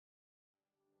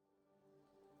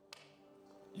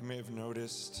may have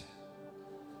noticed,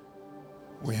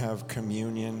 we have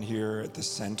communion here at the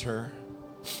center,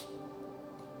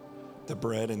 the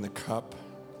bread and the cup.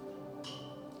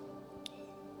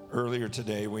 Earlier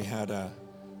today, we had a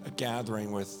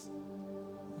gathering with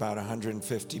about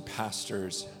 150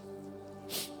 pastors,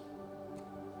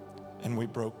 and we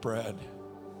broke bread.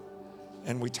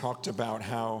 And we talked about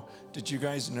how, did you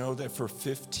guys know that for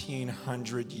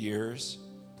 1,500 years,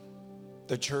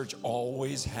 the church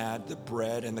always had the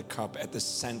bread and the cup at the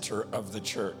center of the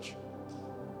church?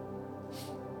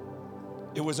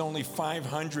 It was only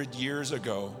 500 years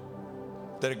ago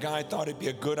that a guy thought it'd be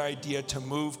a good idea to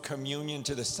move communion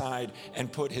to the side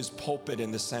and put his pulpit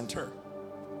in the center.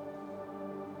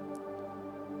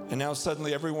 And now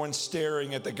suddenly everyone's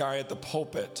staring at the guy at the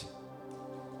pulpit.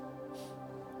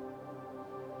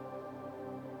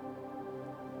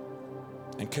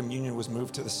 And communion was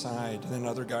moved to the side. And then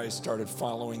other guys started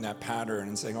following that pattern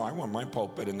and saying, oh, I want my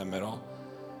pulpit in the middle.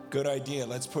 Good idea,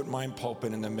 let's put my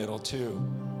pulpit in the middle too.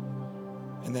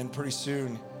 And then pretty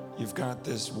soon, you've got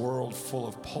this world full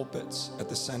of pulpits at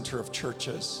the center of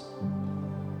churches.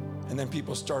 And then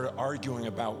people started arguing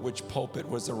about which pulpit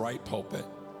was the right pulpit.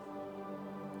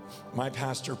 My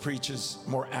pastor preaches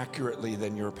more accurately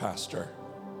than your pastor.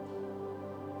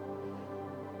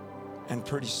 And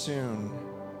pretty soon,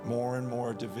 more and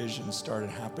more divisions started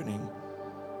happening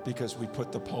because we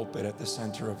put the pulpit at the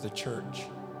center of the church.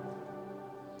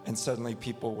 And suddenly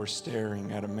people were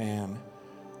staring at a man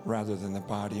rather than the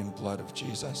body and blood of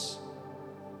Jesus.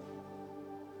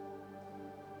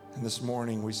 And this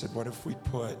morning we said, what if we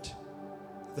put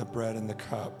the bread and the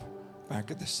cup back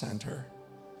at the center?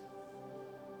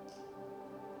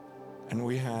 And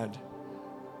we had,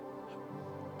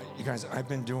 you guys, I've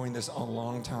been doing this a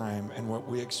long time, and what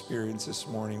we experienced this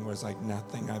morning was like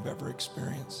nothing I've ever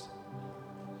experienced.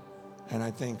 And I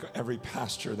think every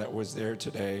pastor that was there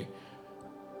today,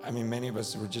 I mean, many of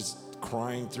us were just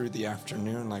crying through the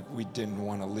afternoon like we didn't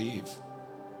want to leave.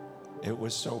 It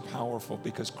was so powerful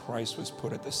because Christ was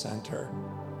put at the center.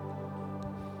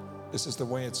 This is the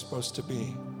way it's supposed to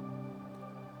be.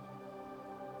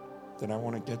 That I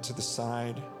want to get to the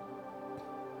side.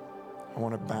 I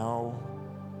want to bow.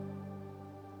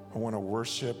 I want to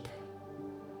worship.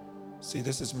 See,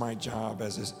 this is my job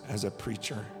as a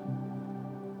preacher.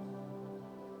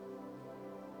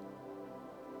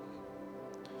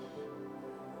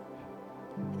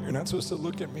 You're not supposed to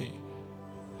look at me.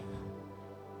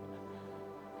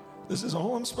 This is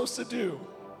all I'm supposed to do.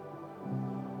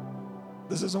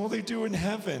 This is all they do in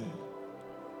heaven.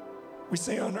 We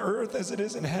say on earth as it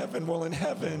is in heaven. Well, in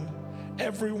heaven,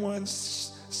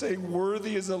 everyone's saying,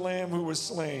 worthy is the Lamb who was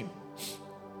slain.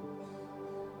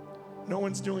 No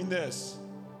one's doing this.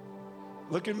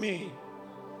 Look at me.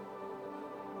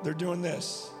 They're doing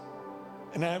this.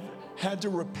 And I've had to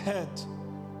repent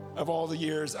of all the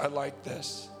years I like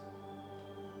this.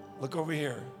 Look over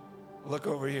here. Look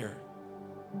over here.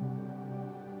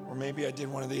 Or maybe I did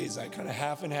one of these, I kind of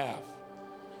half and half.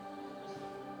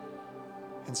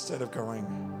 Instead of going,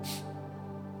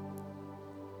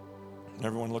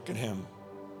 everyone look at him.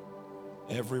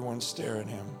 Everyone stare at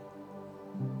him.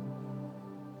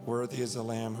 Worthy is the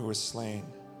Lamb who was slain.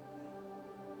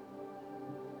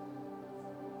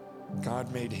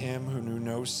 God made him who knew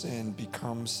no sin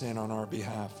become sin on our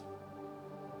behalf,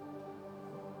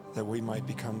 that we might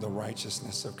become the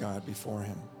righteousness of God before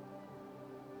him.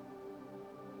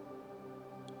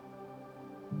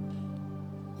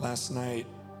 Last night,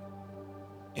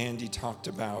 Andy talked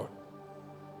about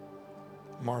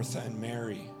Martha and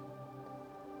Mary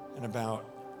and about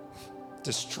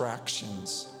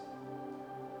distractions.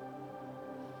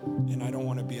 And I don't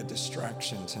want to be a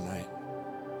distraction tonight.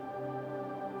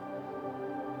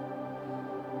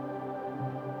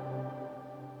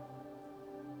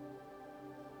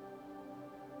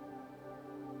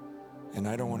 And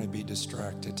I don't want to be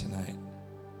distracted tonight.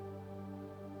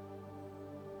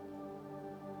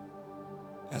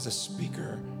 As a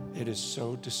speaker, it is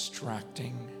so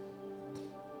distracting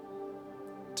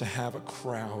to have a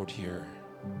crowd here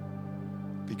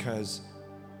because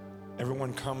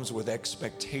everyone comes with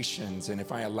expectations, and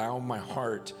if I allow my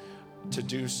heart to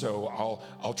do so,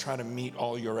 I'll try to meet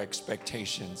all your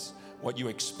expectations, what you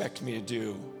expect me to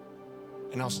do.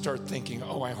 And I'll start thinking,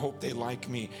 oh, I hope they like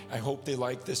me. I hope they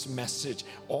like this message.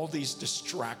 All these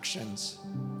distractions.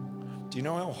 Do you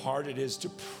know how hard it is to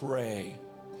pray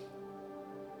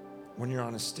when you're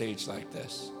on a stage like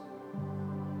this?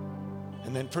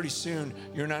 And then pretty soon,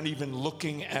 you're not even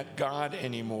looking at God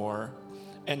anymore,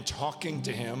 and talking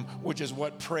to him, which is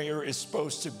what prayer is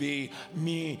supposed to be,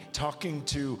 me talking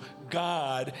to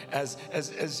God, as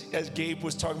Gabe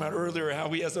was talking about earlier, how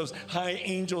he has those high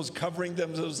angels covering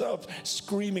themselves up,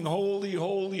 screaming, holy,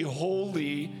 holy,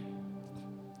 holy.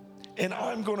 And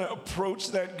I'm going to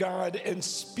approach that God and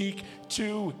speak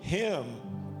to him.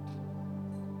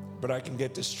 But I can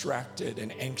get distracted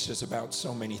and anxious about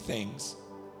so many things.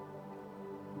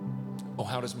 Oh,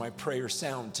 how does my prayer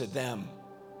sound to them?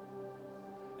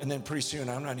 And then pretty soon,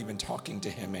 I'm not even talking to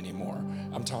him anymore.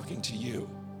 I'm talking to you.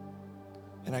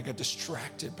 And I get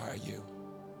distracted by you.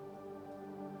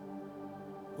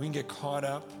 We can get caught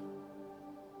up.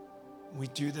 We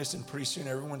do this, and pretty soon,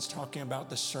 everyone's talking about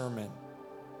the sermon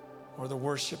or the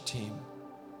worship team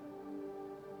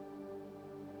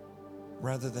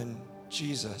rather than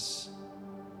Jesus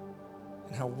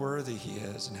and how worthy he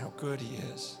is and how good he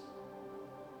is.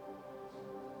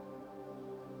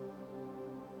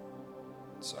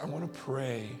 So I want to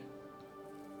pray,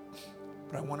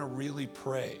 but I want to really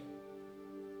pray.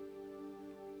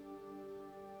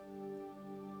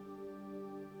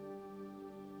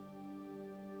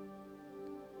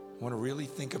 I want to really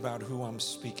think about who I'm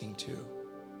speaking to.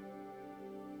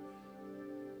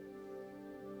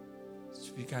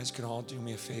 So if you guys could all do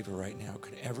me a favor right now,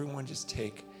 could everyone just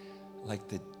take like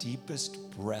the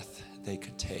deepest breath they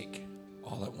could take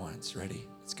all at once? Ready?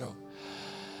 Let's go.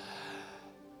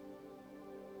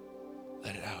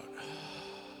 Let it out.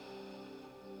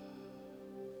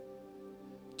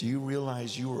 Do you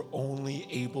realize you were only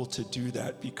able to do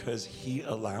that because he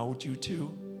allowed you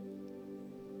to?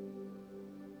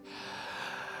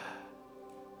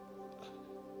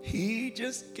 He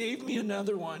just gave me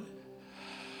another one.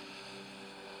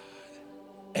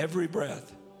 Every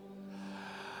breath.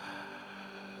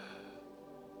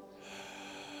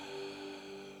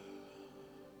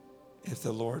 If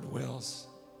the Lord wills,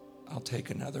 I'll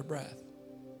take another breath.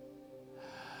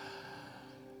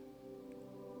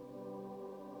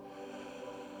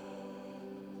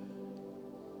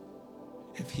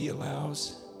 If he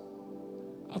allows,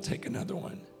 I'll take another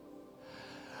one.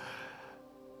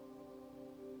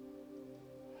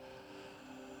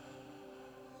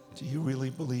 Do you really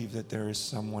believe that there is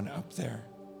someone up there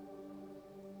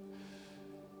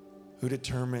who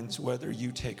determines whether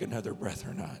you take another breath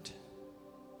or not?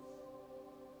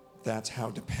 That's how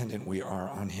dependent we are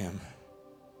on him.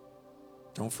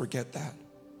 Don't forget that.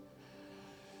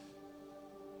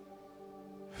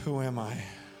 Who am I?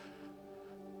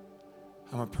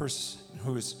 I'm a person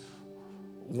who is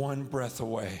one breath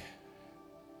away.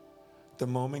 The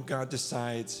moment God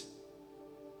decides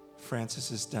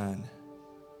Francis is done,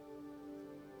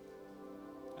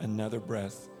 another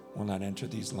breath will not enter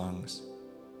these lungs.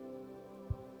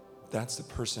 That's the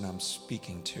person I'm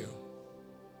speaking to.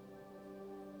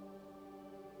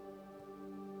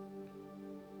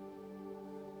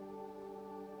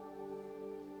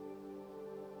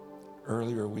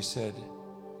 Earlier we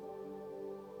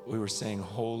were saying,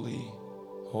 holy,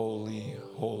 holy,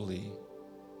 holy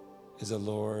is the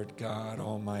Lord God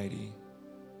Almighty,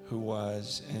 who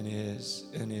was and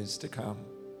is to come.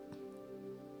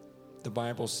 The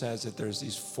Bible says that there's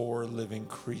these 4 living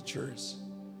creatures,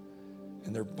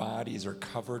 and their bodies are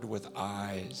covered with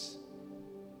eyes.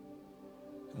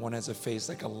 One has a face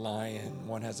like a lion,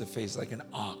 one has a face like an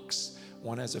ox,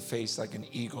 one has a face like an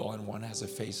eagle, and one has a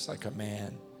face like a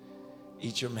man.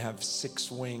 Each of them have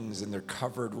 6 wings, and they're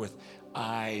covered with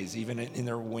eyes, even in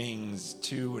their wings,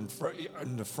 too, in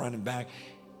the front and back.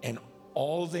 And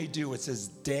all they do, it says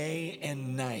day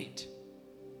and night,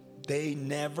 they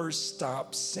never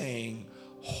stop saying,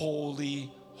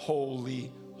 holy,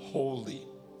 holy, holy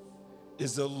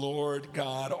is the Lord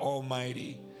God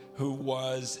Almighty, who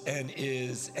was and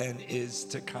is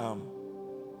to come.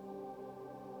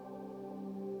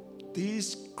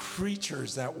 These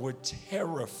creatures that would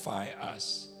terrify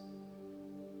us.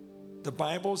 The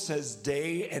Bible says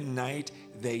day and night,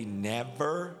 they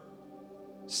never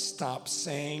stop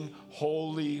saying,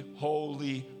 holy,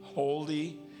 holy,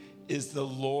 holy is the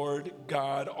Lord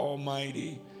God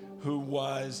Almighty, who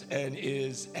was and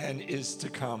is to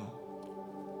come.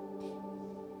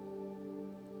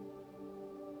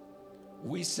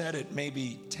 We said it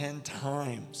maybe 10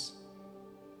 times.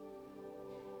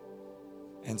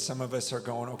 And some of us are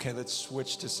going, okay, let's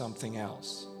switch to something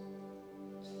else.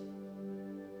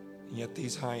 And yet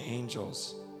these high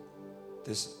angels,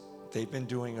 they've been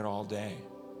doing it all day.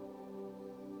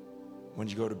 When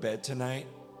you go to bed tonight,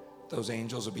 those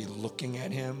angels will be looking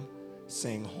at him,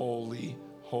 saying, holy,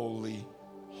 holy,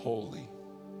 holy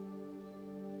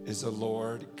is the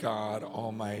Lord God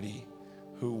Almighty,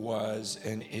 who was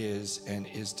and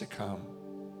is to come.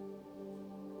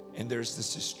 And there's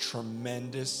this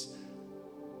tremendous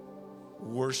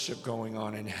worship going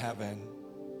on in heaven.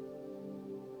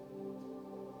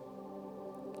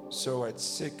 So at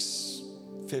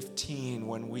 6:15,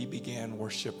 when we began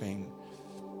worshiping,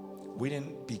 we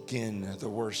didn't begin the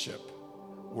worship.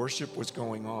 Worship was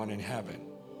going on in heaven.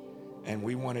 And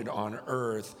we wanted on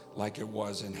earth like it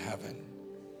was in heaven.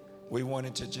 We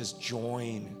wanted to just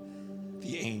join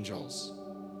the angels.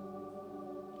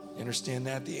 You understand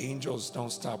that? The angels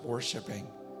don't stop worshiping.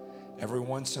 Every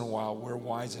once in a while, we're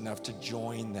wise enough to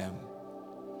join them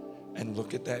and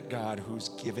look at that God who's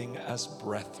giving us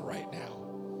breath right now.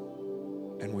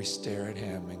 And we stare at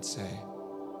him and say,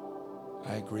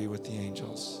 I agree with the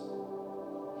angels.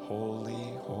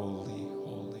 Holy, holy,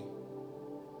 holy.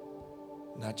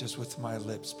 Not just with my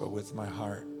lips, but with my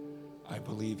heart. I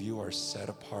believe you are set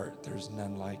apart. There's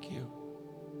none like you.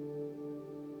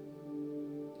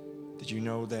 Did you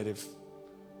know that if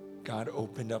God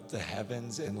opened up the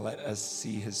heavens and let us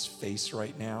see his face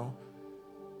right now,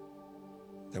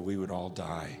 that we would all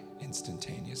die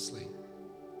instantaneously?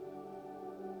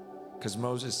 Because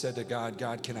Moses said to God,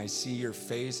 God, can I see your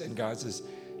face? And God says,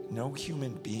 no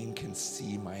human being can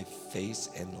see my face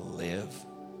and live.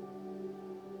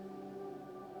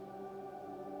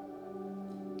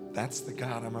 That's the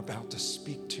God I'm about to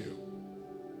speak to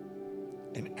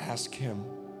and ask him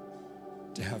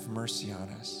to have mercy on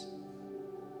us,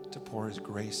 to pour his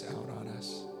grace out on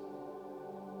us,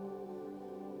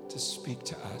 to speak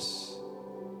to us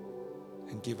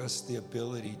and give us the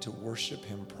ability to worship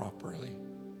him properly.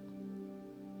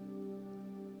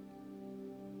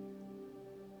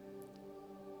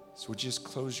 So would you just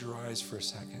close your eyes for a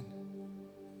second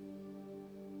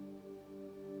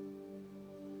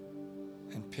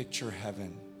and picture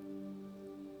heaven.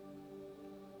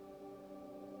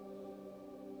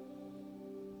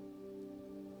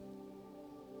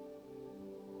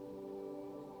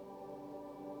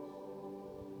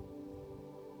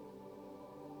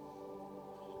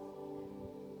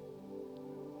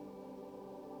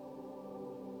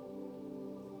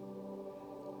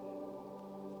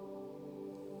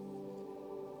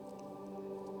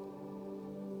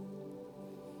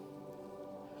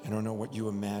 I don't know what you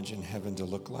imagine heaven to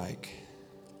look like,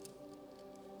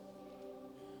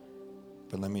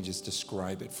 but let me just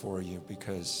describe it for you,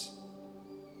 because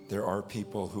there are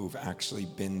people who've actually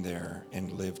been there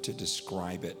and lived to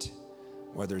describe it.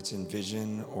 Whether it's in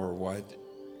vision or what,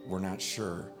 we're not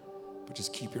sure, but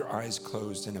just keep your eyes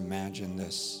closed and imagine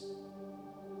this.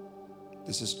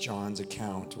 This is John's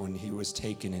account when he was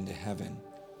taken into heaven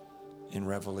in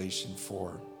Revelation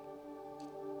 4.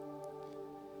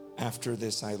 After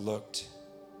this I looked,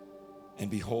 and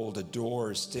behold, a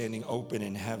door standing open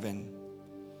in heaven.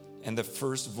 And the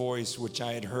first voice which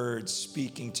I had heard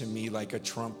speaking to me like a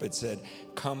trumpet said,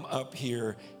 come up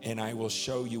here, and I will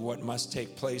show you what must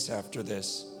take place after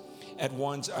this. At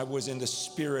once I was in the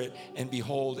Spirit, and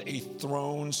behold, a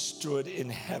throne stood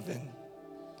in heaven,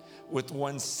 with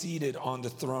one seated on the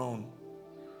throne.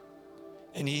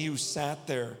 And he who sat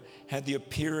there had the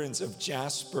appearance of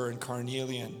jasper and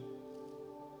carnelian.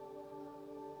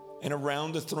 And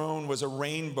around the throne was a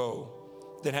rainbow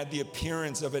that had the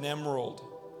appearance of an emerald.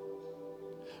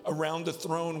 Around the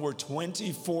throne were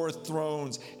 24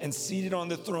 thrones, and seated on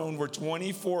the throne were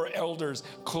 24 elders,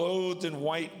 clothed in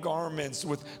white garments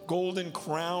with golden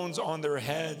crowns on their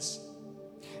heads.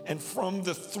 And from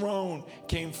the throne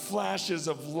came flashes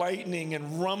of lightning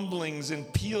and rumblings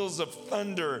and peals of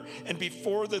thunder. And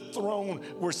before the throne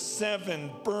were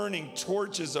 7 burning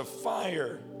torches of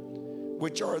fire,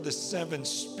 which are the 7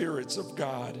 spirits of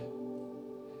God.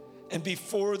 And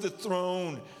before the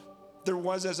throne, there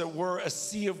was, as it were, a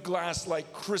sea of glass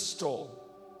like crystal.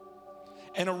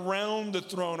 And around the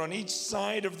throne, on each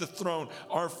side of the throne,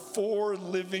 are 4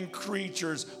 living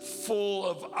creatures full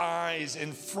of eyes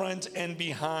in front and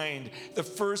behind. The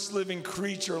first living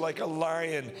creature like a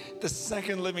lion, the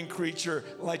second living creature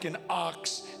like an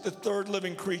ox, the third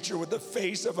living creature with the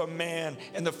face of a man,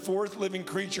 and the fourth living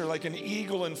creature like an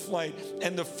eagle in flight.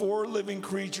 And the 4 living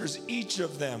creatures, each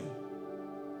of them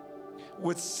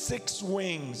with 6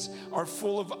 wings, are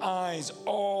full of eyes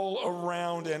all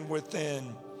around and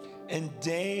within. And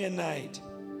day and night,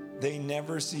 they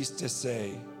never cease to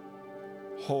say,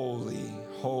 holy,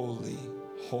 holy,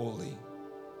 holy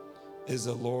is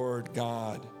the Lord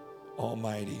God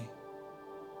Almighty,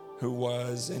 who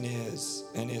was and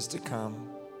is to come.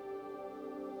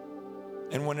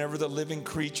 And whenever the living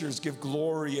creatures give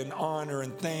glory and honor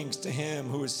and thanks to him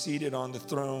who is seated on the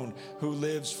throne, who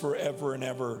lives forever and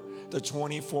ever, the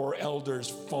 24 elders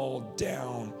fall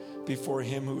down before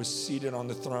him who is seated on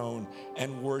the throne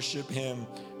and worship him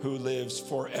who lives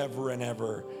forever and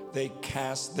ever. They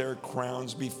cast their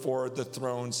crowns before the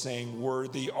throne, saying,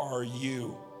 "Worthy are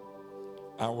you,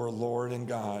 our Lord and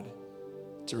God,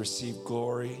 to receive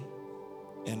glory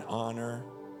and honor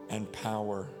and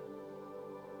power.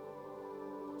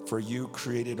 For you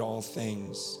created all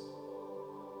things,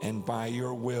 and by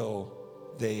your will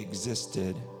they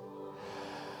existed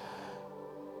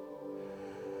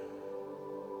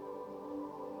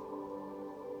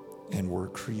and were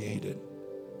created."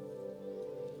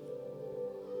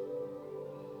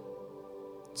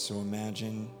 So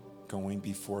imagine going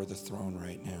before the throne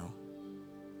right now.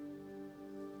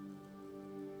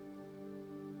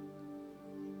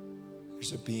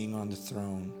 There's a being on the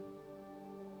throne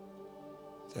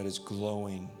that is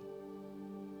glowing,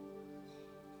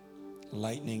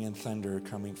 lightning and thunder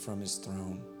coming from his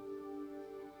throne,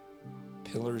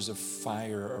 pillars of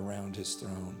fire around his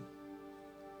throne,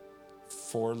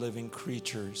 4 living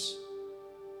creatures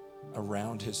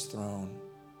around his throne.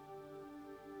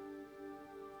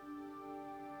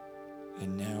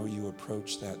 And now you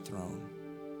approach that throne.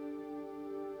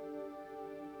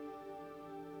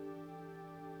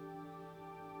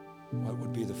 What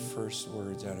would be the first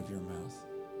words out of your mouth?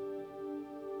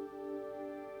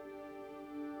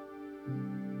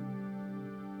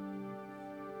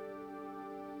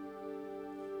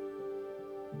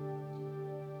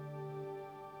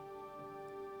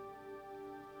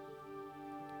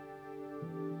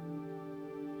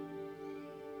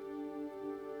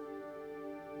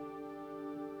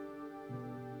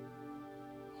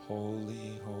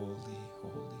 Holy, holy,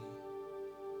 holy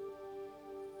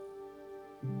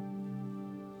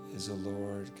is the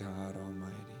Lord God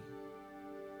Almighty,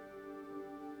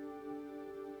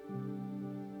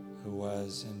 who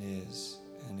was and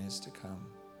is to come.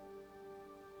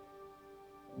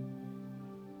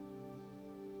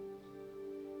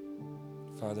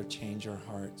 Father, change our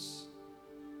hearts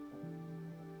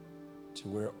to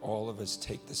where all of us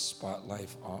take the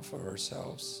spotlight off of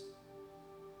ourselves.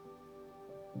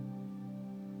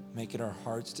 Make it our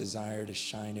heart's desire to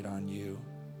shine it on you.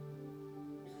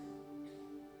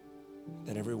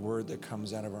 That every word that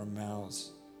comes out of our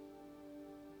mouths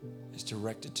is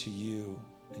directed to you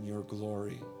and your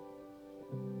glory.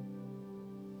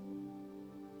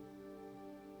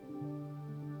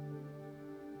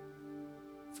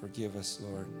 Forgive us,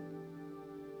 Lord,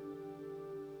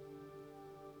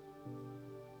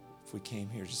 if we came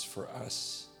here just for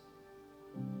us,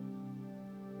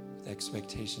 with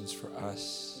expectations for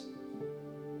us.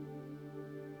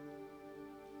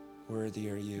 Worthy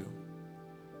are you.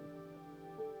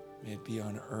 May it be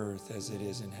on earth as it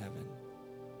is in heaven.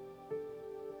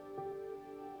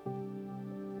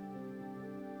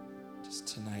 Just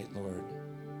tonight, Lord,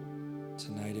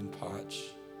 tonight in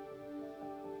Poch,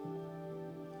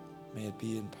 may it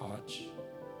be in Poch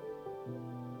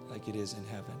like it is in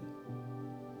heaven.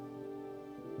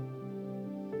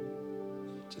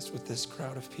 Just with this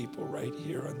crowd of people right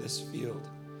here on this field,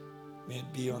 may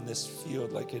it be on this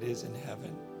field like it is in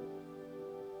heaven,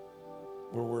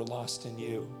 where we're lost in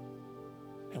you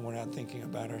and we're not thinking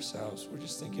about ourselves, we're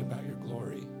just thinking about your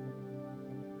glory.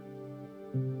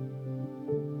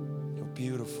 How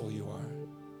beautiful you are.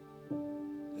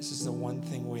 This is the one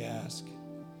thing we ask,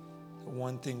 the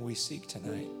one thing we seek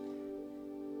tonight,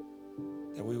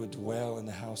 that we would dwell in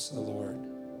the house of the Lord.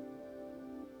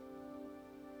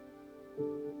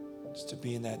 Just to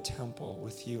be in that temple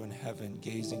with you in heaven,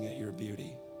 gazing at your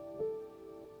beauty.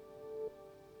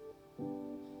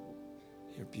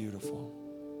 You're beautiful.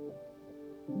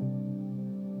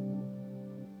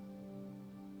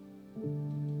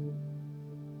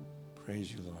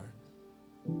 Praise you, Lord.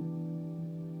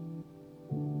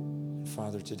 And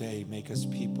Father, today, make us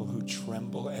people who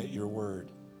tremble at your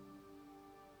word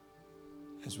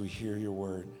as we hear your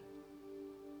word.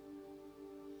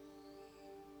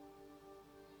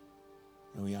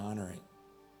 May we honor it.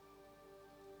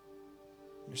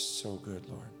 You're so good,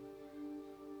 Lord.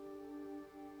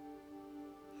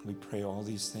 We pray all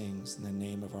these things in the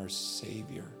name of our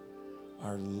Savior,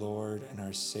 our Lord and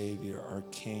our Savior, our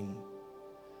King,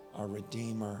 our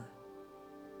Redeemer,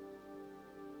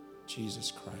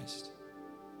 Jesus Christ.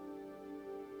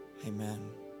 Amen.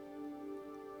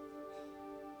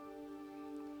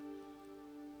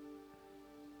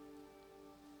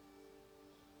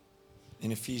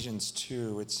 In Ephesians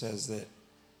 2, it says that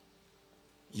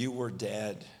you were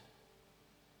dead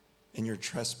in your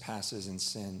trespasses and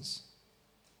sins,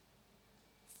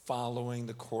 following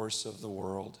the course of the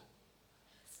world,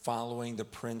 following the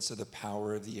prince of the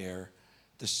power of the air,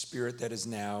 the spirit that is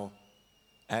now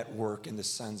at work in the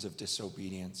sons of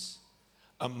disobedience,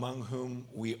 among whom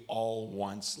we all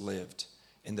once lived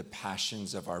in the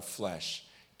passions of our flesh,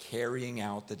 carrying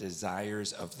out the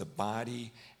desires of the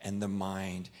body and the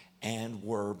mind, and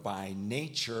were by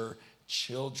nature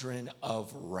children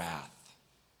of wrath.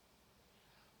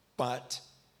 But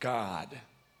God,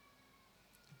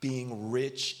 being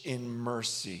rich in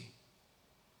mercy,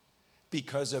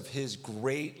 because of his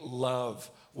great love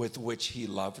with which he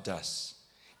loved us,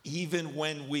 even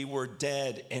when we were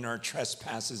dead in our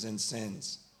trespasses and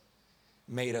sins,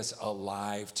 made us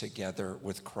alive together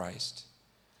with Christ.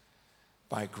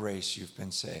 By grace, you've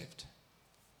been saved.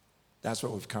 That's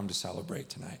what we've come to celebrate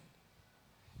tonight,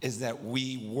 is that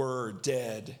we were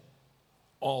dead,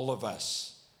 all of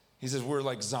us. He says we're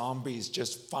like zombies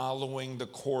just following the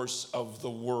course of the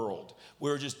world.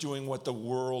 We're just doing what the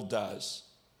world does.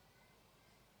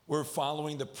 We're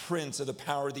following the prince of the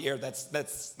power of the air.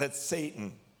 That's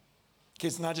Satan. Okay,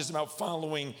 it's not just about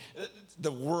following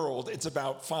the world. It's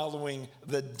about following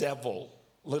the devil,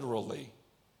 literally.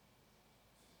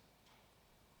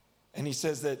 And he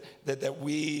says that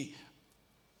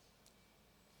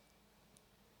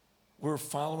we're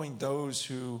following those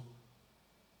who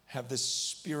have this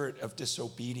spirit of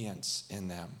disobedience in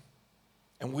them.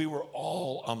 And we were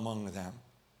all among them.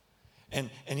 And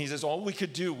he says, all we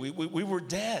could do, we were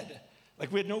dead.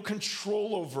 Like we had no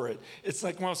control over it. It's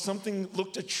like while something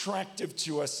looked attractive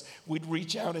to us, we'd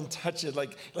reach out and touch it.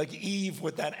 Like Eve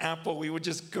with that apple, we would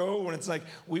just go, and it's like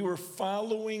we were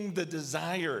following the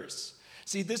desires.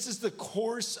 See, this is the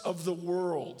course of the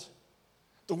world.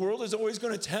 The world is always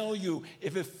going to tell you,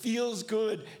 if it feels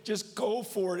good, just go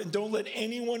for it and don't let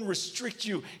anyone restrict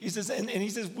you. He says, and he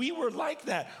says, we were like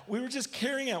that. We were just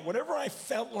carrying out whatever I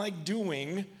felt like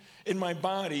doing in my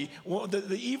body. Well,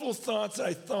 the evil thoughts that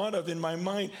I thought of in my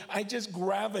mind, I just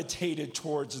gravitated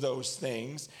towards those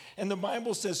things. And the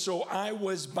Bible says, so I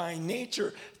was by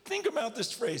nature, think about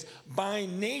this phrase, by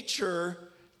nature,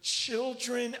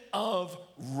 children of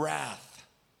wrath.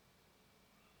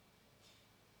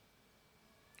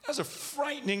 That's a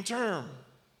frightening term.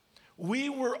 We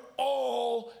were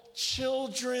all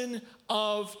children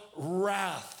of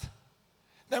wrath.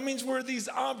 That means we're these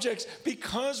objects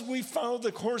because we followed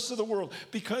the course of the world,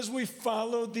 because we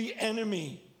followed the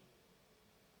enemy.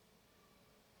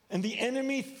 And the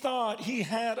enemy thought he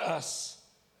had us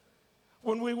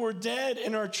when we were dead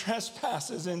in our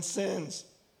trespasses and sins.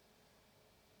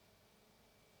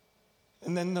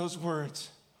 And then those words,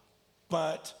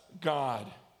 but God.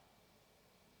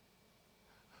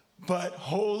 But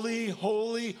holy,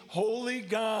 holy, holy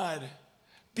God,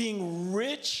 being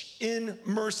rich in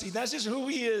mercy. That's just who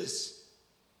he is.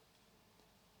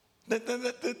 That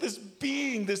this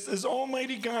being, this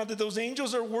almighty God that those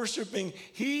angels are worshiping,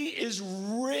 he is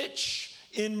rich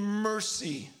in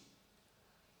mercy.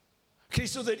 Okay,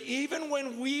 so that even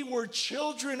when we were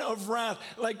children of wrath,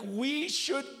 like we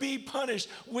should be punished,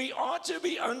 we ought to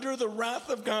be under the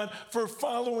wrath of God for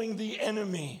following the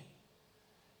enemy.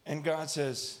 And God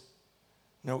says,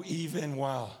 no, even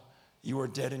while you were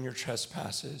dead in your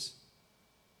trespasses,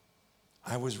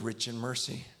 I was rich in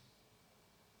mercy.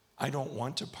 I don't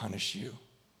want to punish you.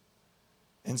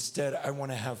 Instead, I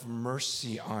want to have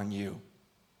mercy on you.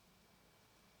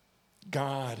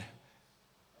 God,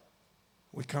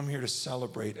 we come here to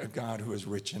celebrate a God who is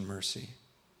rich in mercy.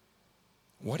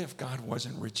 What if God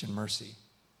wasn't rich in mercy?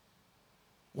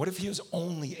 What if he was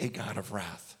only a God of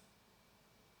wrath?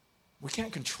 We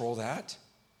can't control that.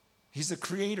 He's the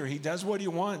creator. He does what he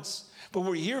wants. But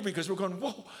we're here because we're going,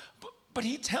 whoa, but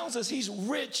he tells us he's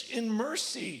rich in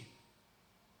mercy.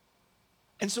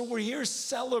 And so we're here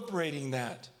celebrating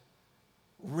that.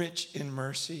 Rich in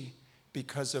mercy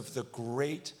because of the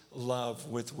great love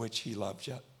with which he loved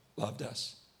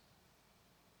us.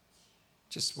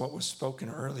 Just what was spoken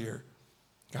earlier,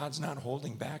 God's not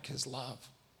holding back his love.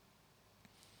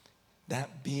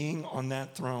 That being on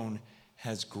that throne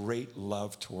has great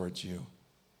love towards you.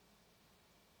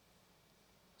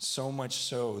 So much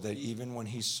so that even when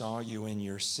he saw you in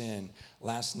your sin,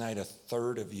 last night a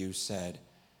third of you said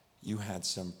you had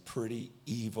some pretty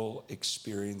evil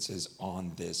experiences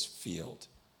on this field.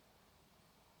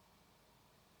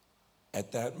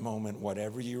 At that moment,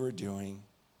 whatever you were doing,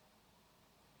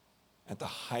 at the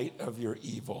height of your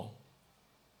evil,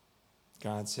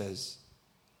 God says,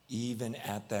 even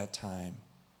at that time,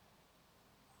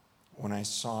 when I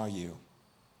saw you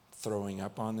throwing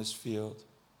up on this field,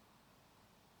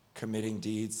 committing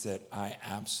deeds that I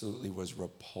absolutely was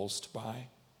repulsed by,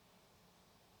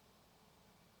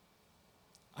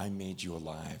 I made you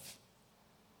alive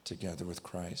together with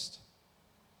Christ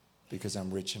because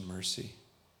I'm rich in mercy.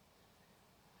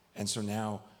 And so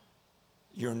now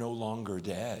you're no longer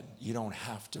dead. You don't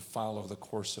have to follow the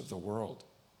course of the world.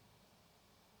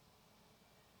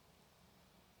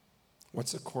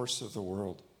 What's the course of the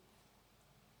world?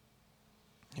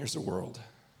 Here's the world.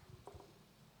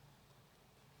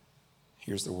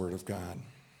 Here's the Word of God.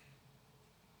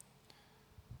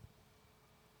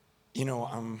 You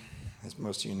know, as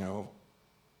most of you know,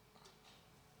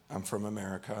 I'm from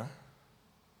America.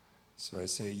 So I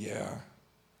say yeah,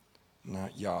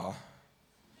 not yah.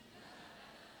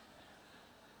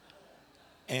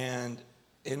 And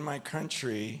in my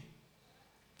country,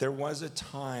 there was a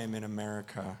time in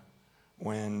America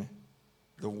when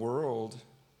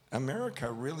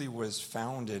America really was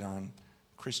founded on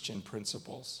Christian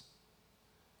principles.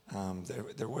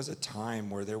 There was a time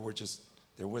where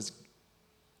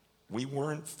we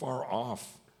weren't far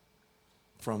off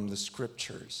from the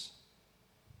scriptures.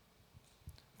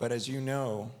 But as you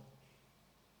know,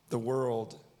 the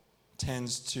world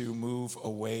tends to move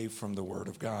away from the Word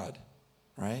of God,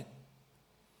 right?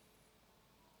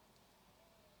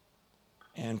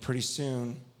 And pretty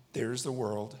soon, there's the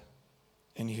world,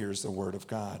 and here's the Word of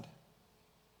God.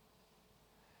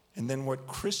 And then what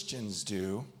Christians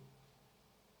do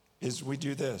is we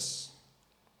do this.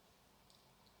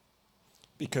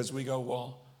 Because we go,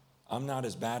 well, I'm not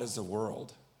as bad as the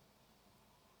world.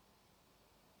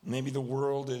 Maybe the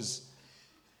world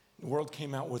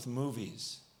came out with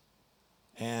movies,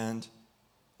 and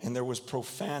there was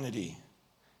profanity.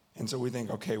 And so we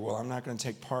think, okay, well, I'm not going to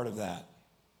take part of that.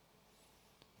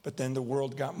 But then the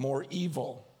world got more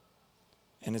evil.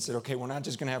 And it said, okay, we're not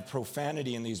just going to have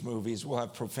profanity in these movies, we'll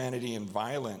have profanity and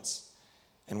violence.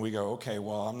 And we go, okay,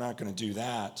 well, I'm not going to do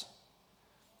that.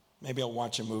 Maybe I'll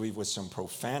watch a movie with some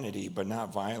profanity, but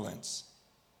not violence.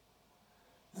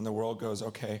 And the world goes,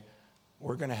 okay,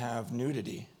 we're going to have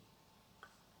nudity.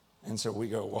 And so we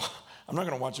go, well, I'm not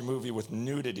going to watch a movie with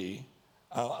nudity.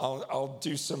 I'll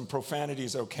do some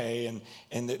profanities, okay,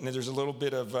 and there's a little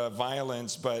bit of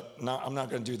violence, but I'm not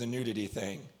going to do the nudity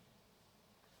thing.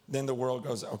 Then the world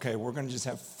goes, okay, we're going to just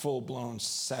have full-blown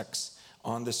sex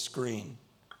on the screen.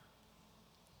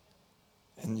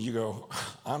 And you go,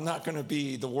 I'm not going to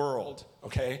be the world,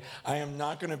 okay? I am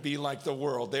not going to be like the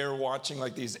world. They're watching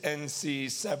like these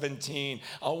NC-17.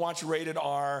 I'll watch rated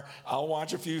R. I'll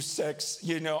watch a few sex,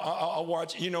 I'll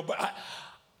watch,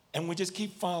 and we just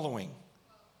keep following.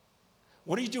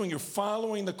 What are you doing? You're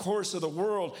following the course of the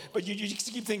world, but you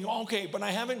just keep thinking, okay, but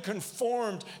I haven't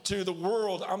conformed to the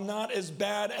world. I'm not as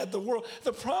bad as the world.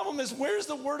 The problem is, where's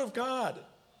the Word of God?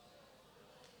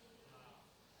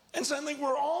 And suddenly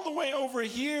we're all the way over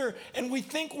here, and we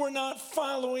think we're not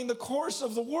following the course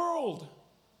of the world.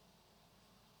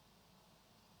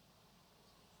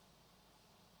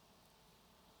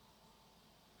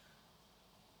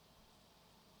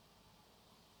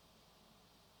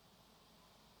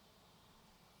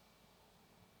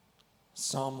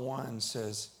 Psalm 1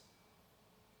 says,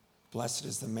 "Blessed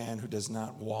is the man who does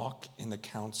not walk in the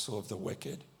counsel of the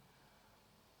wicked,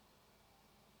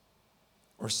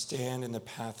 or stand in the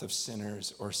path of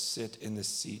sinners, or sit in the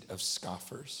seat of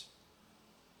scoffers.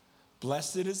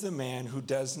 Blessed is the man who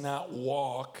does not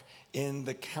walk in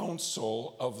the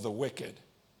counsel of the wicked."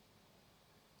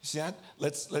 You see that?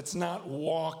 Let's not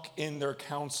walk in their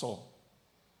counsel.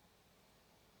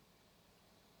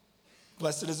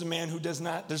 Blessed is the man who does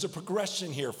not, there's a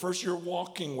progression here. First you're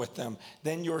walking with them,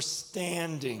 then you're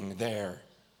standing there.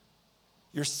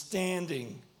 You're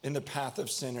standing in the path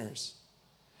of sinners.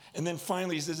 And then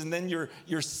finally he says, and then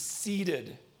you're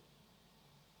seated.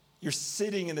 You're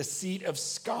sitting in the seat of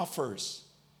scoffers.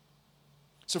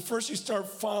 So first you start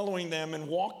following them and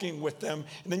walking with them,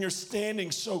 and then you're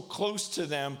standing so close to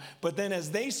them. But then as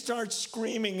they start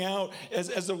screaming out,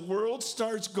 as the world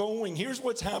starts going, here's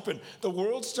what's happened. The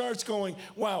world starts going,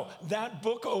 wow, that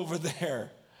book over there,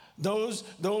 those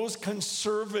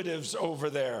conservatives over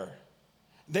there,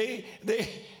 they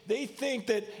think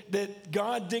that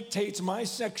God dictates my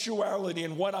sexuality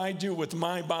and what I do with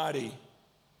my body.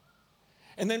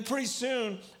 And then pretty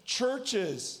soon,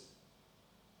 churches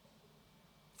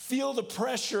feel the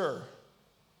pressure,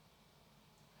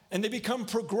 and they become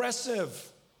progressive.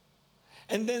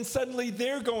 And then suddenly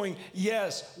they're going,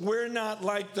 yes, we're not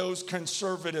like those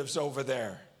conservatives over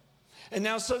there. And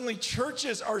now suddenly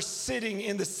churches are sitting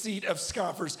in the seat of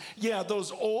scoffers. Yeah,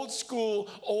 those old school,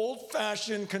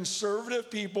 old-fashioned conservative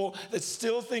people that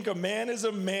still think a man is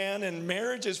a man and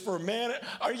marriage is for a man.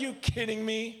 Are you kidding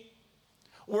me?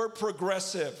 We're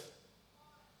progressive.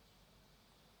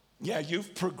 Yeah,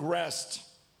 you've progressed.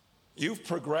 You've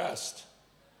progressed.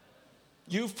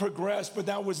 You've progressed, but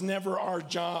that was never our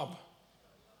job.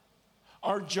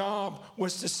 Our job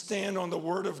was to stand on the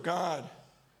Word of God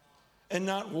and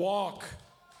not walk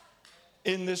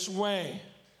in this way.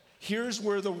 Here's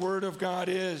where the Word of God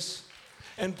is.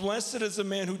 And blessed is the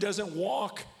man who doesn't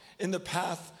walk in the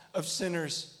path of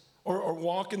sinners, or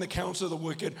walk in the counsel of the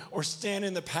wicked, or stand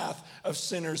in the path of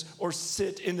sinners, or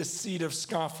sit in the seat of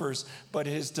scoffers. But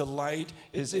his delight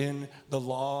is in the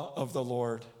law of the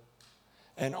Lord.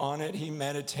 And on it he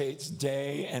meditates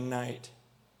day and night.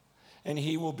 And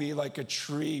he will be like a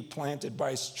tree planted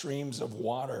by streams of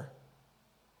water.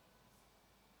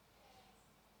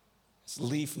 His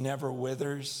leaf never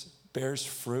withers, bears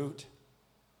fruit.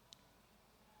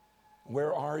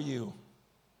 Where are you?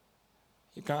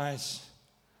 You guys,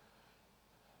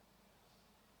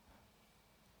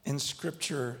 in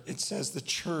Scripture, it says the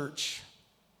church,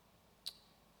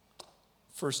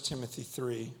 1 Timothy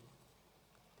 3.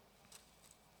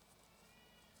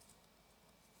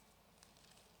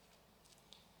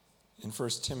 In 1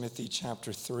 Timothy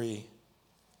chapter 3,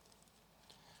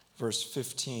 verse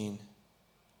 15, it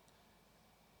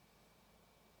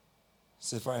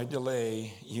says, if I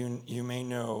delay, you may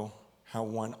know how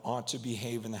one ought to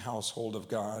behave in the household of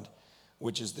God,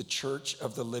 which is the church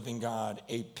of the living God,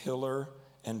 a pillar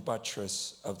and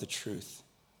buttress of the truth.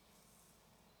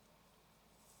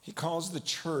 He calls the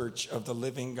church of the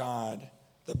living God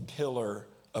the pillar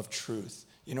of truth.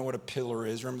 You know what a pillar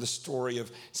is? Remember the story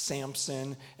of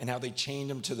Samson and how they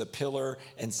chained him to the pillar,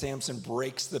 and Samson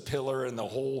breaks the pillar and the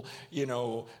whole,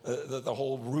 the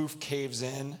whole roof caves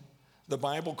in. The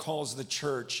Bible calls the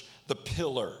church the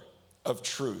pillar of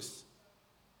truth.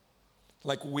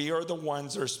 Like we are the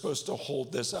ones that are supposed to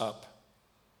hold this up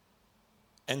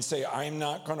and say, I'm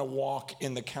not going to walk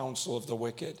in the counsel of the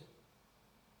wicked.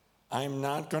 I'm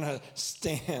not going to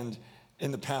stand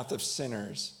in the path of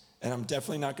sinners. And I'm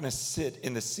definitely not going to sit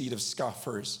in the seat of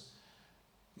scoffers.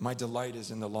 My delight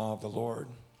is in the law of the Lord.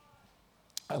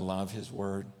 I love his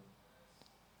word.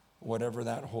 Whatever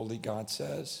that holy God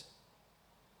says,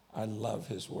 I love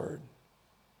his word.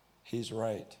 He's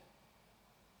right.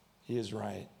 He is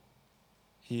right.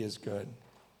 He is good.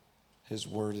 His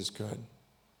word is good.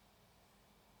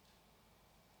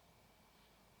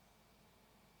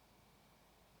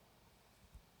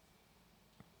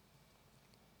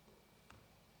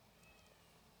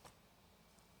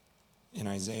 In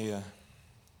Isaiah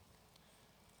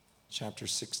chapter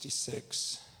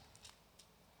 66,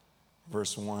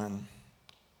 verse 1,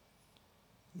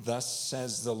 thus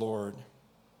says the Lord,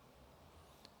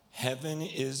 heaven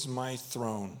is my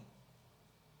throne,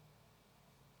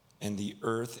 and the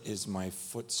earth is my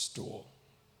footstool.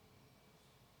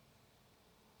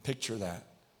 Picture that.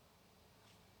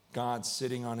 God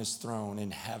sitting on his throne in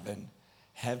heaven.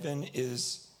 Heaven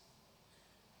is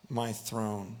my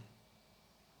throne,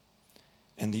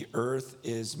 and the earth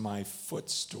is my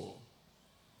footstool.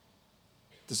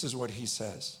 This is what he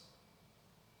says.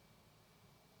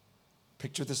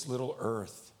 Picture this little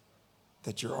earth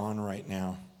that you're on right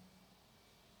now.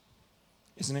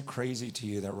 Isn't it crazy to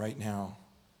you that right now,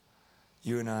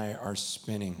 you and I are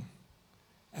spinning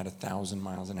at 1,000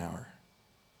 miles an hour?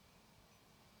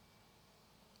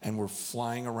 And we're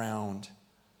flying around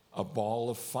a ball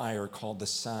of fire called the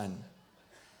sun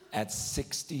at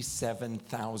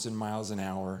 67,000 miles an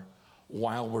hour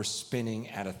while we're spinning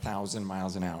at 1,000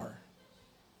 miles an hour.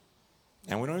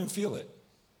 And we don't even feel it.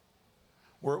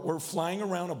 We're flying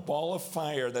around a ball of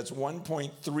fire that's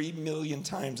 1.3 million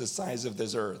times the size of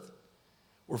this earth.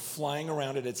 We're flying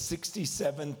around it at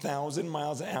 67,000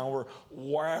 miles an hour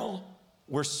while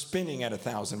we're spinning at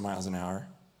 1,000 miles an hour.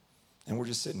 And we're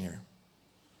just sitting here.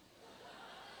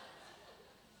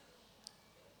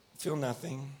 Feel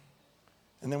nothing.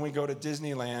 And then we go to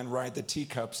Disneyland, ride the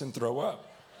teacups, and throw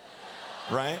up.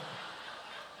 Right?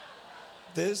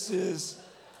 This is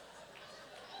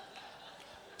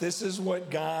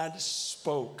what God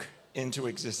spoke into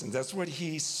existence. That's what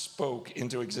he spoke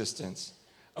into existence.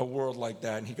 A world like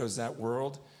that. And he goes, that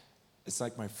world, it's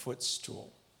like my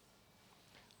footstool.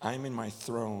 I'm in my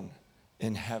throne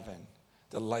in heaven.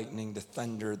 The lightning, the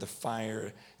thunder, the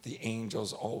fire, the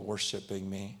angels all worshiping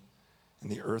me.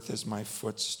 And the earth is my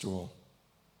footstool.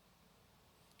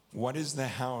 What is the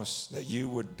house that you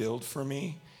would build for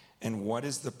me? And what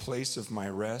is the place of my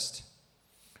rest?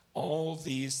 All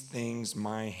these things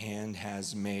my hand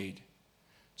has made.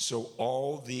 So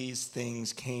all these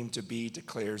things came to be,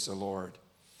 declares the Lord.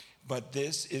 But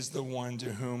this is the one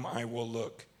to whom I will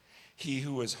look. He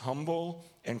who is humble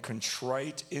and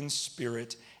contrite in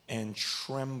spirit and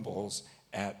trembles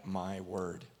at my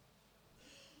word.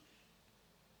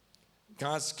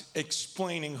 God's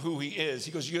explaining who he is.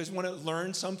 He goes, you guys want to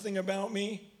learn something about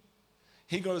me?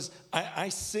 He goes, I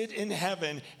sit in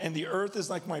heaven and the earth is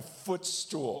like my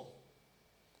footstool.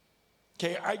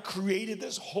 Okay, I created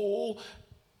this whole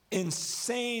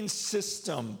insane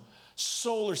system,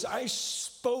 solar. I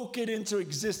spoke it into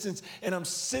existence and I'm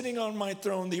sitting on my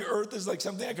throne. The earth is like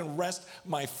something I can rest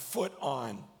my foot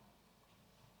on.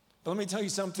 But let me tell you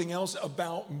something else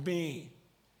about me.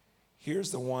 Here's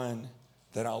the one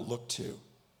that I'll look to.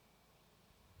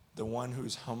 The one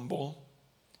who's humble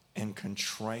and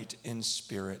contrite in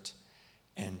spirit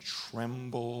and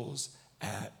trembles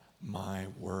at my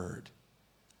word.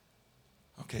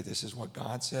 Okay, this is what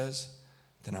God says.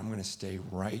 Then I'm going to stay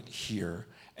right here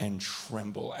and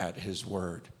tremble at his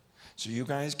word. So you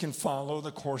guys can follow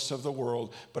the course of the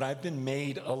world, but I've been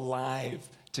made alive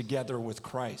together with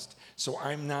Christ. So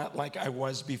I'm not like I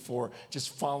was before,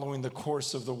 just following the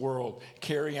course of the world,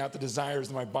 carrying out the desires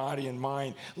of my body and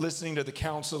mind, listening to the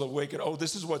counsel of the wicked. Oh,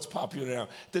 this is what's popular now.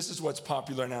 This is what's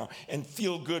popular now. And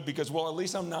feel good because, well, at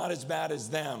least I'm not as bad as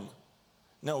them.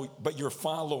 No, but you're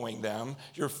following them.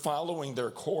 You're following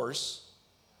their course.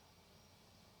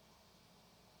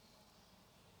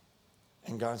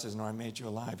 And God says, no, I made you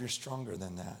alive. You're stronger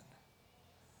than that.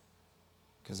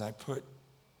 Because I put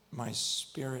my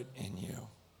spirit in you.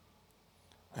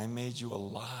 I made you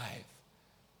alive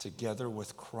together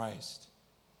with Christ.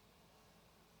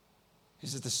 He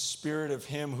says, the spirit of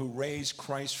him who raised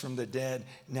Christ from the dead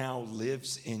now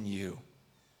lives in you.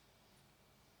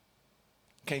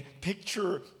 Okay,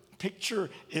 picture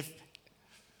if,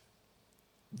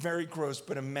 very gross,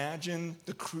 but imagine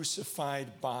the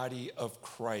crucified body of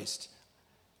Christ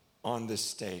on this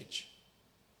stage.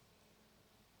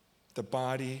 The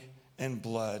body and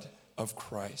blood of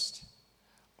Christ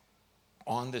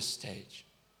on this stage,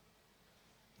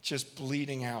 just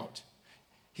bleeding out.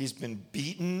 He's been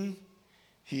beaten.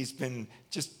 He's been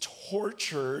just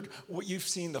tortured. What you've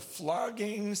seen, the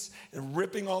floggings and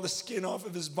ripping all the skin off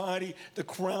of his body, the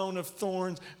crown of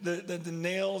thorns, the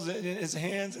nails in his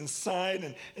hands and side,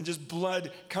 and just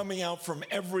blood coming out from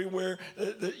everywhere.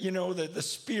 The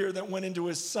spear that went into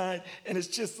his side. And it's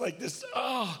just like this,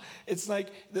 it's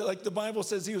like the Bible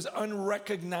says he was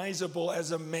unrecognizable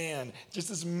as a man. Just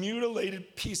this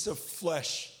mutilated piece of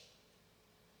flesh.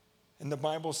 And the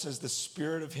Bible says the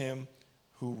spirit of him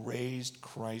who raised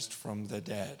Christ from the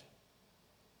dead.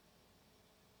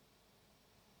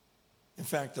 In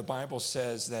fact, the Bible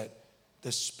says that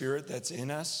the spirit that's in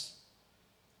us,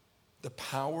 the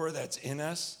power that's in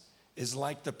us, is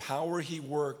like the power he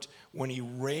worked when he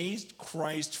raised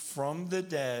Christ from the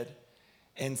dead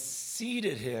and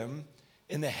seated him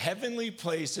in the heavenly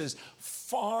places,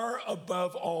 far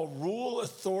above all rule,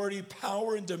 authority,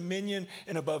 power, and dominion,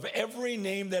 and above every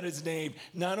name that is named,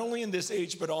 not only in this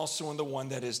age, but also in the one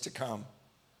that is to come.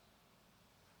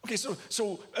 Okay,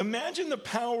 so imagine the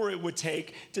power it would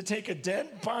take to take a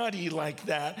dead body like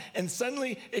that, and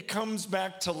suddenly it comes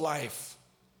back to life.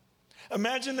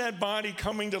 Imagine that body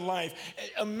coming to life.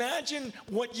 Imagine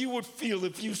what you would feel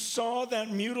if you saw that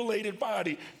mutilated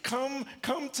body come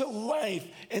to life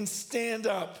and stand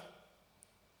up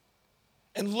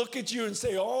and look at you and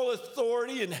say, all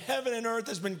authority in heaven and earth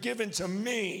has been given to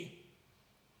me.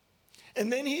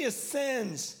 And then he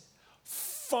ascends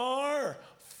far,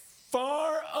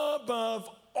 far above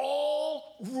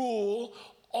all rule,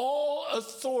 all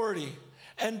authority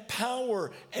and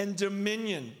power and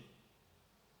dominion.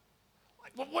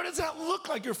 What does that look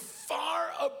like? You're far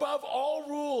above all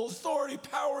rule, authority,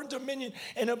 power, and dominion,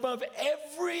 and above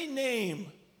every name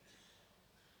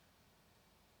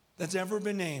that's ever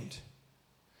been named,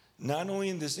 not only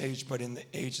in this age, but in the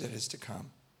age that is to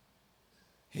come.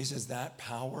 He says that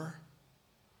power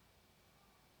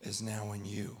is now in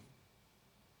you.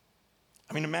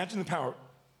 I mean, imagine the power.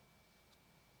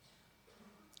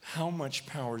 How much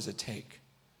power does it take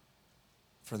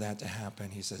for that to happen?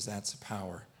 He says that's the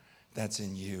power that's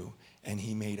in you, and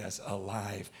he made us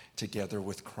alive together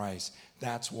with Christ.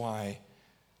 That's why,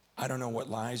 I don't know what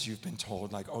lies you've been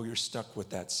told, like, oh, you're stuck with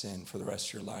that sin for the rest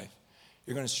of your life.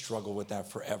 You're going to struggle with that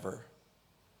forever.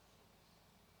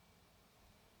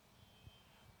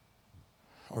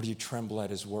 Or do you tremble at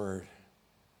his word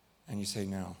and you say,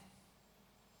 no,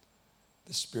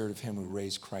 the spirit of him who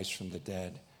raised Christ from the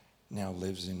dead now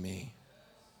lives in me.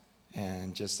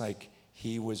 And just like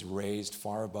he was raised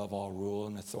far above all rule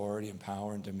and authority and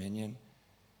power and dominion,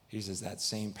 he says that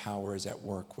same power is at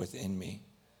work within me.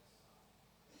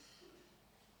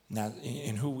 Now,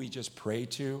 in who we just pray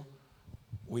to,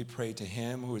 we pray to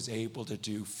him who is able to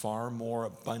do far more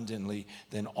abundantly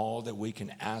than all that we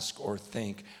can ask or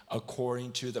think,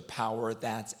 according to the power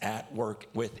that's at work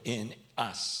within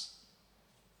us.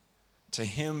 To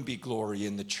him be glory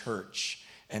in the church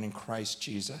and in Christ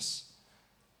Jesus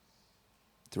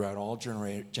throughout all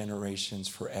generations,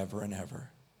 forever and ever.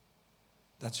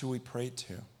 That's who we prayed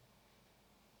to.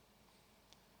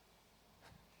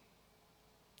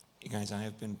 You guys, I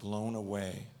have been blown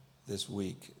away this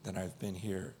week that I've been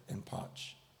here in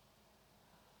Potch.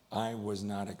 I was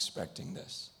not expecting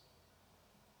this.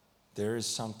 There is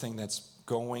something that's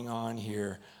going on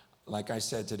here, like I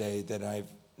said today, that I've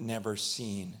never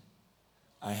seen.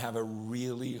 I have a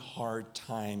really hard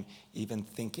time even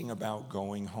thinking about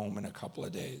going home in a couple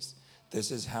of days.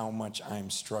 This is how much I'm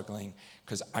struggling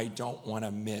because I don't want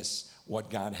to miss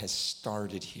what God has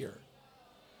started here.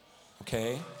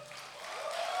 Okay?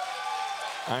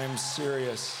 I'm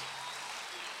serious.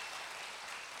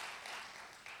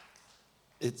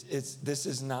 This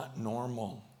is not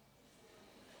normal.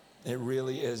 It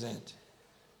really isn't.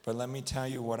 But let me tell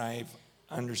you what I've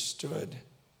understood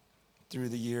through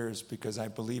the years, because I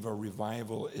believe a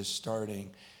revival is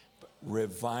starting.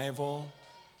 Revival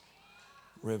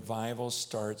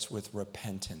starts with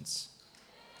repentance.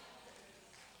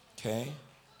 Okay?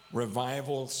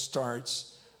 Revival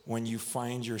starts when you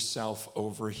find yourself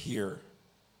over here,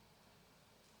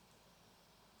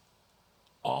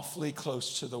 awfully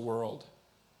close to the world.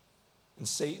 And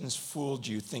Satan's fooled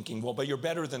you thinking, well, but you're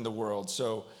better than the world,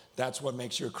 so that's what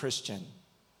makes you a Christian.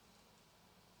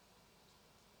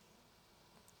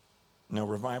 No,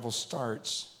 revival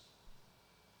starts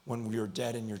when you're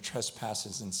dead in your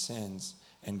trespasses and sins,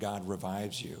 and God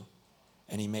revives you,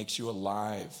 and he makes you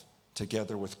alive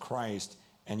together with Christ,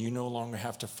 and you no longer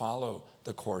have to follow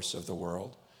the course of the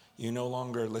world. You no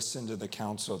longer listen to the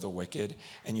counsel of the wicked,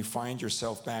 and you find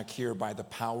yourself back here by the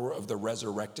power of the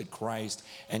resurrected Christ,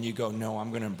 and you go, no, I'm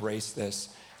going to embrace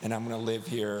this, and I'm going to live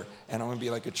here, and I'm going to be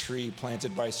like a tree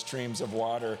planted by streams of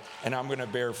water, and I'm going to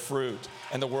bear fruit,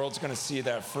 and the world's going to see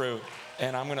that fruit,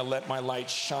 and I'm going to let my light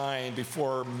shine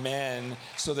before men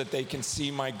so that they can see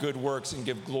my good works and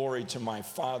give glory to my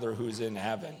Father who's in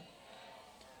heaven.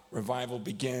 Revival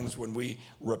begins when we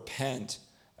repent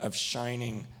of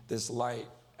shining this light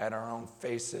at our own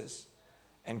faces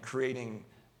and creating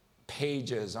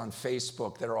pages on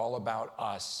Facebook that are all about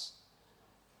us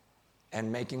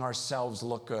and making ourselves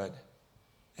look good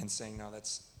and saying, no,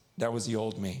 that was the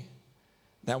old me.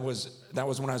 That was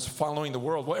when I was following the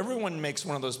world. Well, everyone makes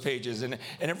one of those pages, and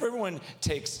everyone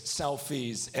takes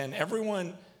selfies, and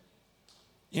everyone,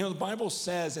 the Bible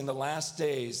says in the last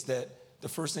days that the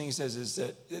first thing he says is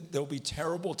that there'll be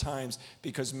terrible times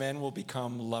because men will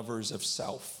become lovers of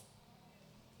self.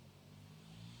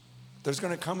 There's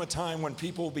going to come a time when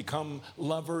people will become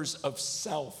lovers of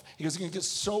self. Because it's going to get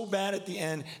so bad at the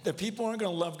end that people aren't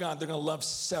going to love God. They're going to love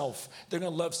self. They're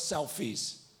going to love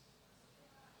selfies.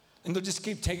 And they'll just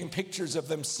keep taking pictures of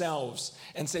themselves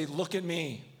and say, look at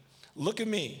me. Look at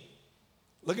me.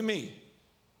 Look at me.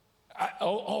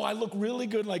 I look really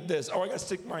good like this. Oh, I got to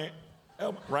stick my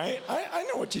elbow, right? I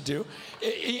know what you do.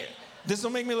 This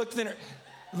will make me look thinner.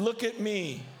 Look at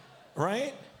me,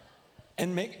 right?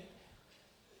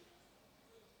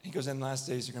 He goes, in the last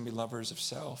days, you're going to be lovers of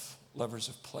self, lovers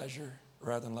of pleasure,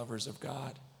 rather than lovers of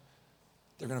God.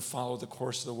 They're going to follow the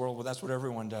course of the world. Well, that's what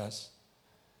everyone does.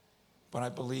 But I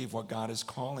believe what God is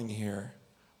calling here,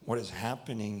 what is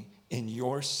happening in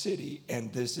your city,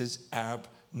 and this is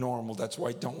abnormal. That's why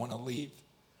I don't want to leave.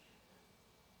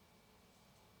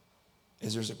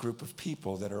 Is there's a group of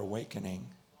people that are awakening,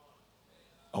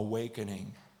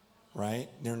 right?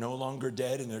 They're no longer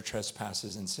dead in their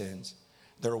trespasses and sins.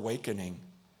 They're awakening.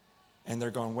 And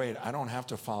they're going, wait, I don't have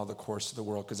to follow the course of the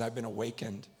world because I've been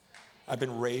awakened. I've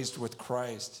been raised with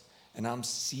Christ, and I'm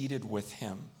seated with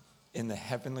him in the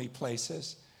heavenly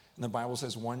places. And the Bible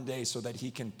says one day so that he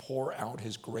can pour out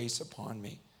his grace upon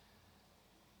me,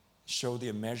 show the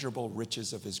immeasurable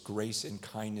riches of his grace and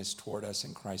kindness toward us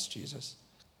in Christ Jesus.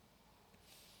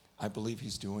 I believe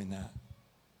he's doing that.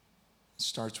 It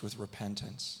starts with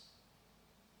repentance.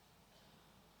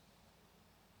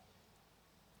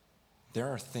 There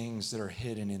are things that are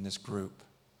hidden in this group.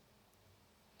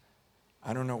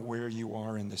 I don't know where you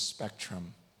are in the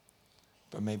spectrum,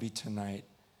 but maybe tonight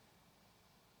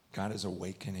God is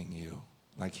awakening you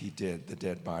like he did the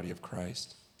dead body of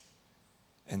Christ.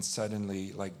 And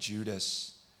suddenly, like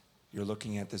Judas, you're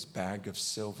looking at this bag of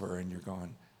silver and you're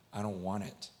going, I don't want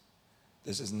it.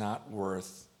 This is not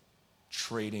worth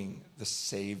trading the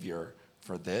Savior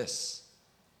for this.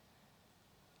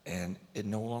 And it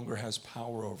no longer has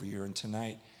power over you. And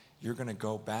tonight, you're going to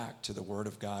go back to the Word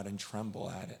of God and tremble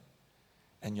at it.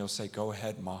 And you'll say, go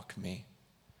ahead, mock me.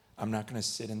 I'm not going to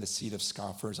sit in the seat of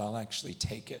scoffers. I'll actually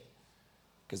take it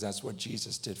because that's what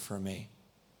Jesus did for me.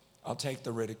 I'll take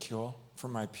the ridicule for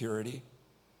my purity.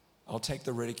 I'll take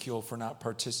the ridicule for not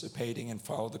participating and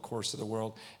follow the course of the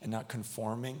world and not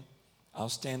conforming. I'll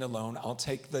stand alone. I'll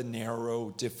take the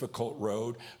narrow, difficult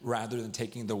road rather than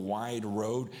taking the wide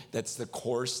road that's the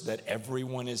course that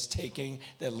everyone is taking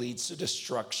that leads to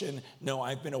destruction. No,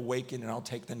 I've been awakened, and I'll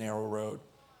take the narrow road,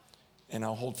 and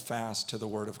I'll hold fast to the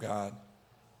word of God.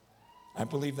 I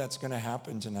believe that's going to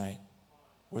happen tonight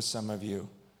with some of you.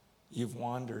 You've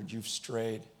wandered, you've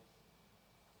strayed.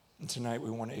 And tonight we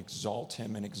want to exalt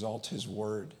him and exalt his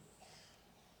word.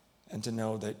 And to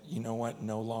know that, you know what,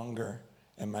 no longer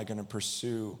am I going to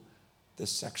pursue this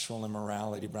sexual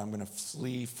immorality, but I'm going to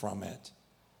flee from it.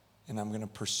 And I'm going to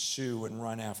pursue and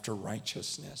run after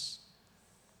righteousness.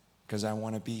 Because I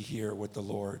want to be here with the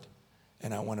Lord.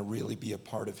 And I want to really be a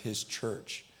part of his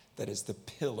church that is the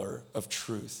pillar of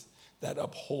truth that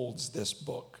upholds this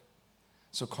book.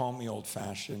 So call me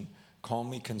old-fashioned. Call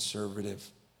me conservative.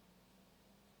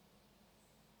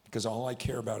 Because all I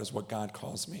care about is what God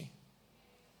calls me.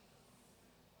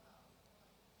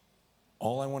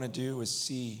 All I want to do is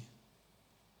see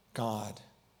God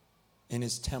in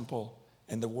his temple.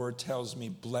 And the word tells me,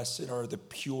 blessed are the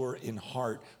pure in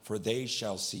heart, for they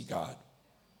shall see God.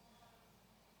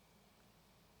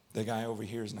 The guy over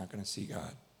here is not going to see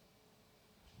God.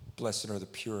 Blessed are the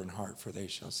pure in heart, for they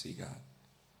shall see God.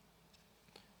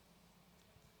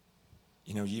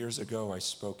 You know, years ago, I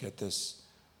spoke at this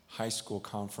high school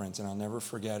conference, and I'll never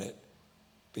forget it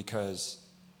because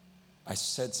I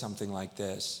said something like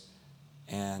this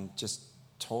and just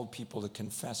told people to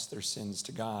confess their sins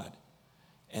to God.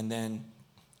 And then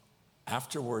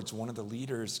afterwards, one of the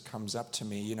leaders comes up to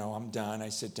me. You know, I'm done. I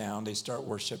sit down. They start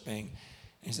worshiping.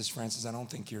 And he says, Francis, I don't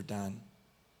think you're done.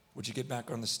 Would you get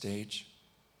back on the stage?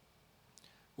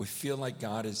 We feel like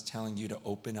God is telling you to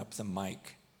open up the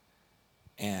mic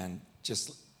and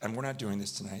we're not doing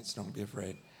this tonight, so don't be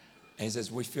afraid. And he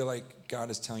says, we feel like God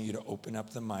is telling you to open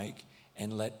up the mic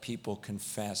and let people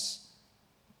confess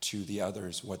to the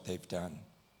others what they've done.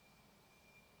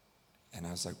 And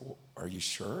I was like, well, are you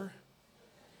sure?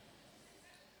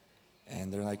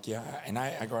 And they're like, yeah. And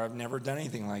I go, I've never done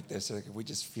anything like this. Like, we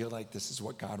just feel like this is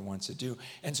what God wants to do.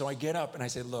 And so I get up and I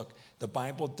say, look, the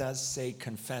Bible does say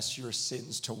confess your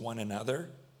sins to one another.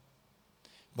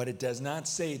 But it does not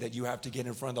say that you have to get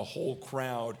in front of the whole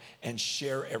crowd and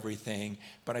share everything.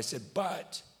 But I said,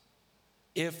 but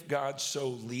if God so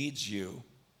leads you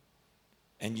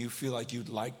and you feel like you'd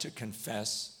like to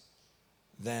confess,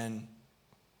 then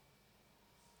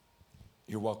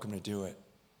you're welcome to do it.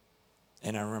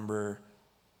 And I remember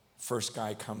first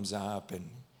guy comes up and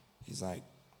he's like,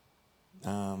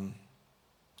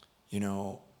 you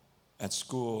know, at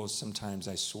school sometimes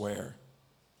I swear.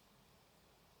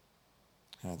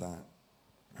 And I thought,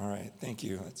 all right, thank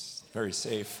you. That's very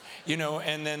safe. You know,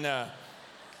 and then,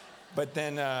 but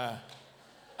then a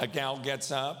gal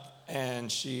gets up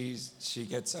and she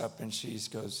gets up and she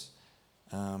goes,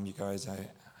 you guys,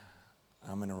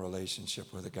 I'm in a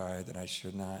relationship with a guy that I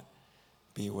should not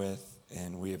be with.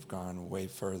 And we have gone way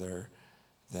further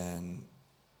than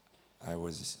I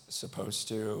was supposed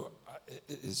to.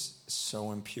 It is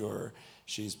so impure.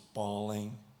 She's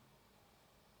bawling.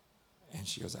 And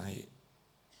she goes,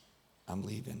 I'm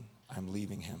leaving. I'm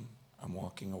leaving him. I'm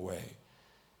walking away.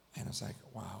 And I was like,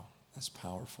 wow, that's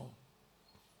powerful.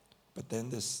 But then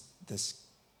this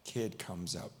kid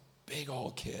comes up, big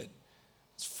old kid.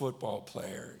 It's a football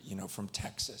player, you know, from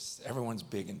Texas. Everyone's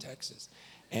big in Texas.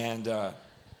 And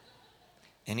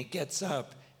he gets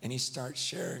up and he starts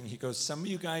sharing. He goes, some of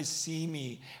you guys see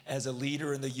me as a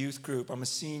leader in the youth group. I'm a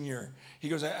senior. He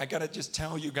goes, I got to just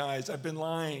tell you guys, I've been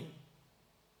lying.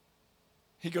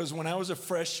 He goes, when I was a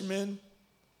freshman,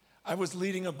 I was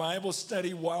leading a Bible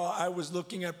study while I was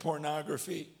looking at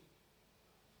pornography.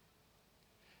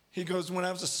 He goes, when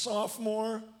I was a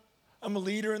sophomore, I'm a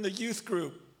leader in the youth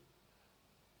group.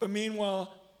 But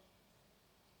meanwhile,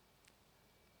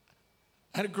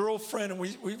 I had a girlfriend and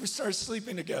we started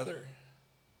sleeping together.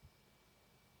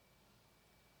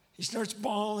 He starts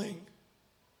bawling.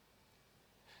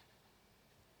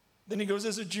 Then he goes,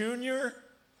 as a junior,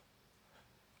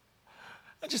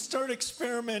 I just started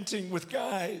experimenting with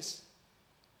guys.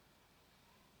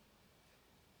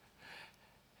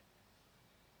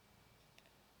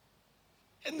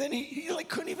 And then he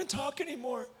couldn't even talk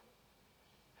anymore.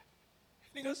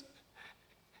 And he goes,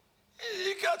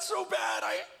 it got so bad,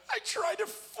 I tried to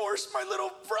force my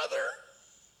little brother.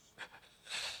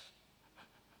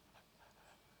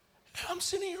 And I'm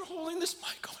sitting here holding this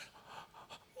mic going,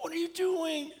 what are you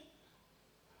doing?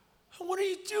 What are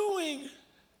you doing?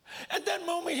 At that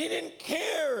moment, he didn't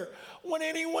care when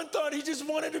anyone thought he just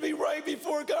wanted to be right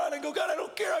before God and go, God, I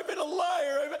don't care, I've been a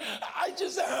liar. I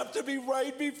just have to be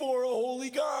right before a holy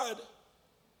God.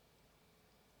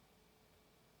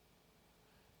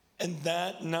 And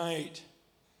that night,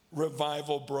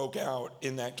 revival broke out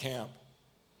in that camp.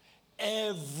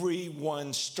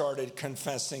 Everyone started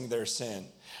confessing their sin.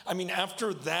 I mean,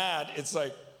 after that, it's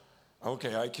like,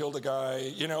 okay, I killed a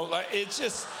guy, like it's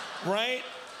just, right?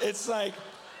 It's like,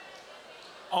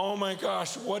 oh my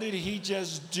gosh, what did he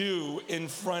just do in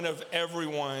front of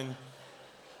everyone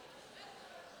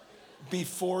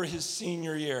before his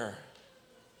senior year?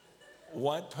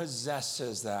 What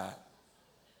possesses that?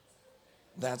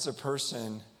 That's a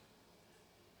person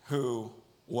who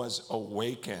was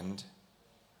awakened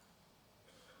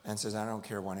and says, I don't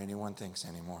care what anyone thinks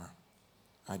anymore.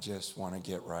 I just want to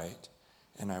get right,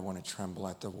 and I want to tremble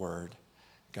at the word.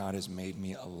 God has made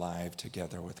me alive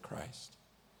together with Christ.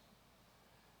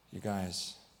 You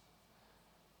guys,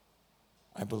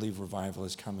 I believe revival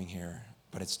is coming here,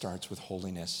 but it starts with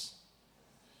holiness.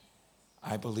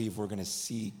 I believe we're going to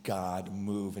see God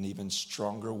move in even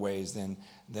stronger ways than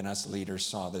us leaders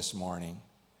saw this morning.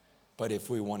 But if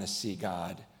we want to see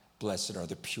God, blessed are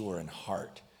the pure in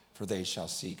heart, for they shall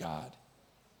see God.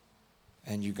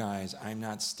 And you guys, I'm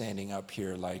not standing up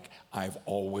here like I've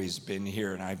always been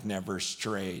here and I've never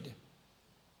strayed.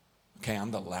 Okay,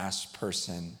 I'm the last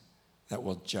person that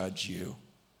will judge you,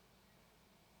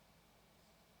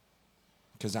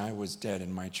 because I was dead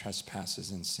in my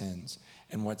trespasses and sins.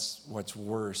 And what's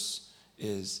worse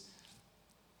is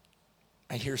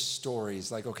I hear stories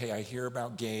like, okay, I hear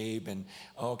about Gabe, and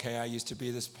okay, I used to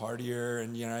be this partier,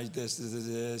 and this,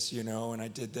 and I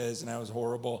did this, and I was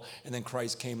horrible, and then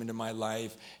Christ came into my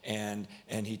life, and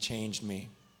he changed me.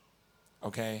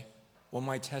 Okay? Well,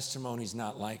 my testimony's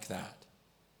not like that.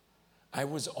 I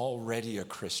was already a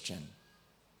Christian.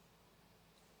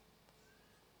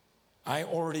 I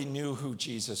already knew who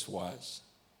Jesus was.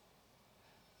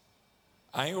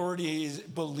 I already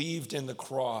believed in the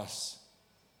cross.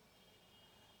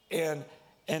 And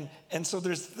so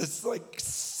there's this like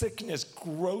sickness,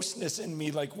 grossness in me,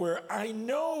 like where I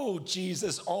know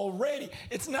Jesus already.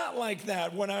 It's not like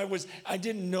that when I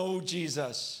didn't know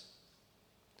Jesus.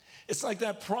 It's like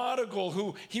that prodigal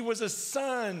who he was a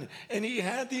son and he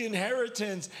had the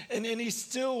inheritance and he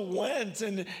still went.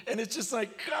 And it's just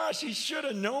like, gosh, he should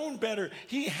have known better.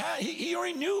 He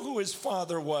already knew who his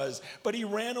father was, but he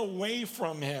ran away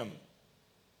from him.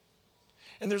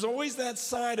 And there's always that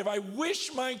side of, I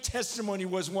wish my testimony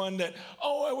was one that,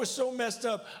 oh, I was so messed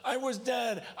up. I was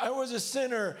dead. I was a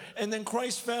sinner. And then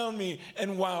Christ found me.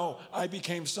 And wow, I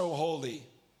became so holy.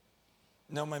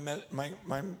 No,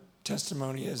 my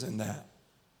testimony isn't that.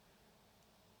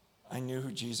 I knew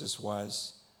who Jesus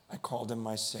was. I called him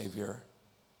my Savior.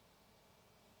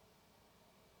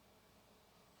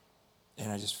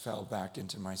 And I just fell back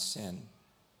into my sin.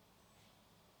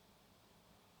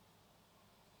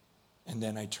 And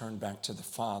then I turned back to the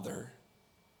Father,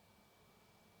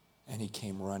 and he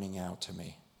came running out to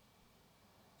me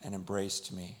and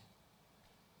embraced me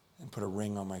and put a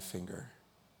ring on my finger.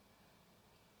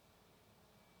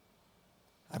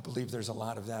 I believe there's a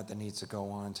lot of that needs to go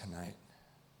on tonight.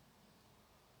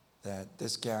 That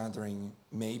this gathering,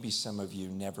 maybe some of you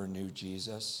never knew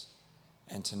Jesus,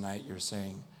 and tonight you're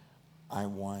saying, I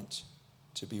want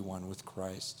to be one with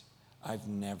Christ. I've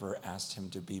never asked him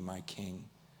to be my king,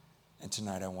 and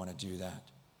tonight I want to do that.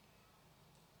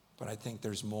 But I think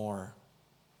there's more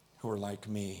who are like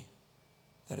me,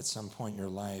 that at some point in your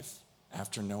life,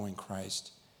 after knowing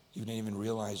Christ, you didn't even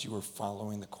realize you were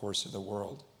following the course of the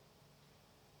world.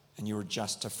 And you were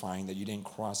justifying that you didn't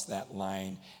cross that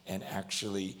line and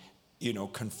actually,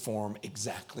 conform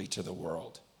exactly to the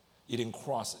world. You didn't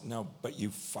cross it, no, but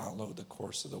you followed the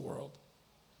course of the world.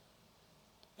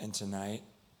 And tonight,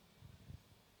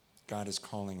 God is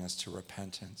calling us to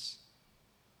repentance.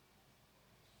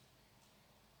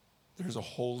 There's a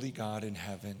holy God in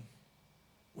heaven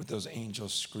with those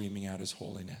angels screaming out his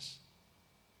holiness.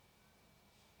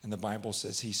 And the Bible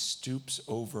says he stoops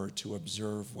over to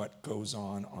observe what goes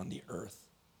on the earth,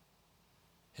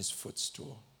 his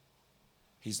footstool.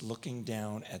 He's looking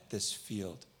down at this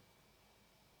field.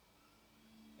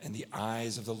 And the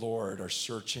eyes of the Lord are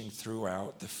searching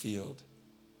throughout the field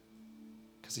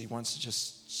because he wants to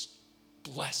just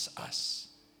bless us.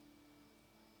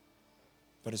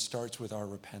 But it starts with our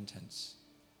repentance.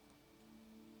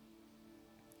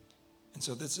 And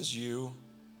so this is you.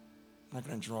 I'm not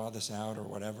going to draw this out or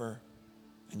whatever.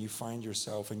 And you find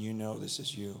yourself and you know this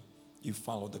is you. You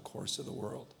followed the course of the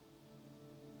world.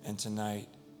 And tonight,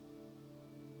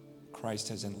 Christ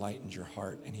has enlightened your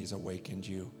heart and he's awakened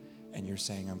you. And you're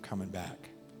saying, I'm coming back.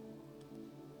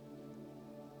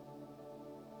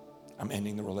 I'm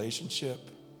ending the relationship.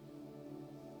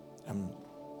 I'm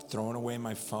throwing away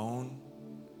my phone.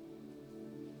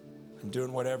 I'm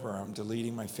doing whatever. I'm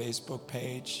deleting my Facebook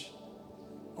page,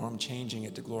 or I'm changing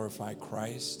it to glorify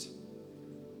Christ.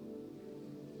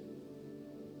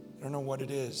 I don't know what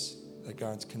it is that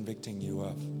God's convicting you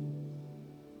of.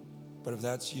 But if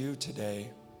that's you today,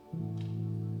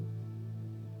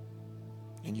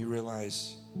 and you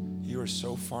realize you are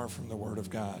so far from the Word of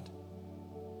God,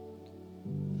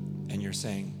 and you're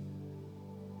saying,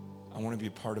 I want to be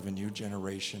a part of a new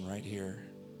generation right here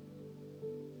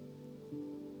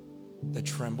that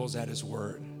trembles at His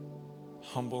Word,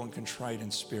 humble and contrite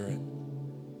in spirit,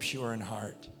 pure in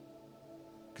heart,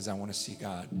 because I want to see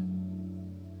God.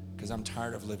 Because I'm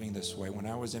tired of living this way. When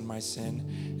I was in my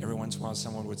sin, every once in a while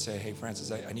someone would say, hey,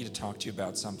 Francis, I need to talk to you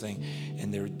about something.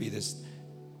 And there would be this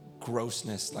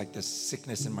grossness, like this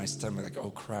sickness in my stomach, like, oh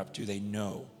crap, do they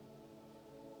know?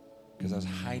 Because I was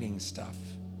hiding stuff.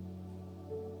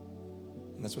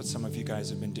 And that's what some of you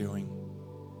guys have been doing.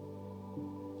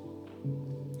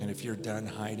 And if you're done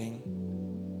hiding,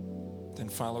 then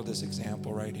follow this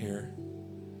example right here.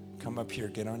 Come up here,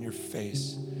 get on your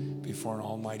face before an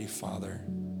almighty Father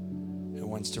who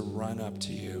wants to run up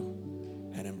to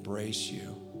you and embrace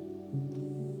you.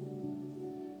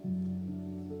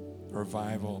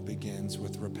 Revival begins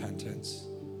with repentance.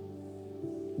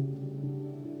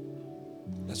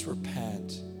 Let's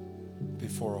repent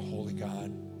before a holy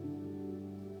God.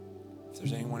 If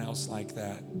there's anyone else like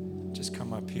that, just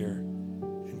come up here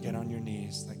and get on your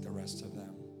knees like the rest of them.